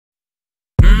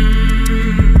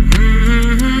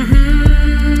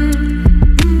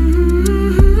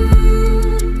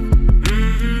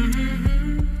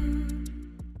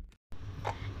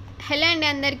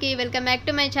Welcome back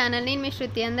to my channel. నేను మీ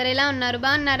శృతి. అందరు ఎలా ఉన్నారు?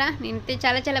 బాగున్నారా? నేనైతే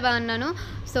చాలా బాగున్నాను.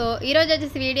 సో ఈరోజు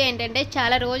వచ్చేసి వీడియో ఏంటంటే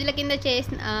చాలా రోజుల కింద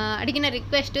అడిగిన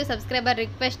రిక్వెస్ట్, సబ్స్క్రైబర్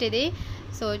రిక్వెస్ట్ ఇది.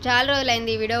 సో చాలా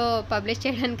రోజులైంది ఈ వీడియో పబ్లిష్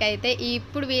చేయడానికి, అయితే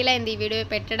ఇప్పుడు వీలైంది ఈ వీడియో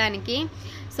పెట్టడానికి.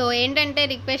 సో ఏంటంటే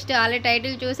రిక్వెస్ట్ ఆల్రెడీ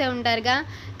టైటిల్ చూసే ఉంటారుగా,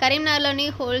 కరీంనగర్లోని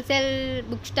హోల్సేల్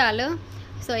బుక్ స్టాల్.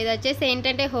 సో ఇది వచ్చేసి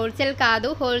ఏంటంటే హోల్సేల్ కాదు,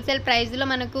 హోల్సేల్ ప్రైస్లో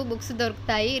మనకు బుక్స్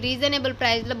దొరుకుతాయి, రీజనబుల్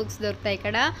ప్రైస్లో బుక్స్ దొరుకుతాయి.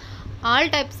 ఇక్కడ ఆల్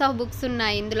టైప్స్ ఆఫ్ బుక్స్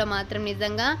ఉన్నాయి ఇందులో మాత్రం.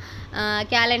 నిజంగా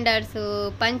క్యాలెండర్స్,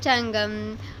 పంచాంగం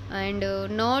and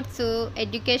notes,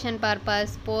 education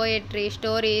purpose, poetry,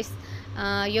 stories,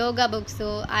 yoga books,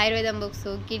 ఆయుర్వేదం books,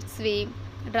 కిడ్స్వి,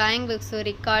 drawing books,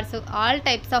 records, all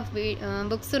types of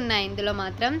books ఉన్నాయి ఇందులో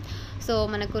మాత్రం. సో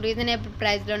మనకు రీజనబుల్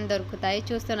ప్రైస్లోనే దొరుకుతాయి.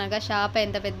 చూస్తున్నాగా షాప్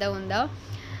ఎంత పెద్ద ఉందో.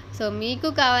 సో మీకు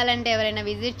కావాలంటే ఎవరైనా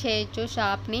విజిట్ చేయొచ్చు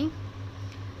షాప్ని.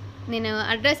 నేను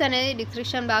అడ్రస్ అనేది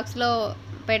డిస్క్రిప్షన్ బాక్స్లో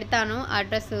పెడతాను,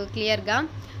 అడ్రస్ క్లియర్గా.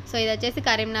 సో ఇది వచ్చేసి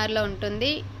కరీంనగర్లో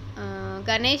ఉంటుంది,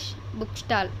 Ganesh book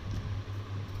stall.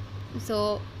 So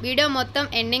video మొత్తం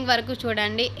ఎండింగ్ వరకు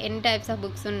చూడండి, ఎన్ని టైప్స్ ఆఫ్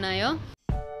బుక్స్ ఉన్నాయో.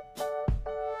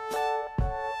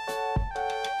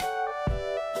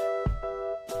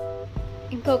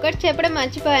 ఇంకొకటి చెప్పడం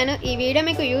మర్చిపోయాను, ఈ వీడియో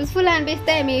మీకు యూస్ఫుల్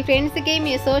అనిపిస్తే మీ ఫ్రెండ్స్కి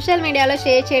మీ సోషల్ మీడియాలో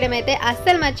షేర్ చేయడం అయితే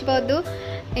అస్సలు మర్చిపోవద్దు.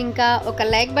 ఇంకా ఒక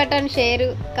లైక్ బటన్, షేర్,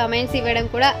 కమెంట్స్ ఇవ్వడం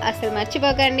కూడా అస్సలు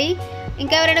మర్చిపోకండి.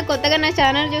 ఇంకా ఎవరైనా కొత్తగా నా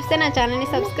ఛానల్ చూస్తే నా ఛానల్ని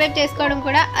సబ్స్క్రైబ్ చేసుకోవడం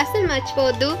కూడా అస్సలు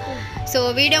మర్చిపోవద్దు. సో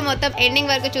వీడియో మొత్తం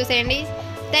ఎండింగ్ వరకు చూసేయండి.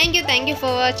 Thank you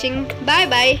for watching.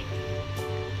 Bye.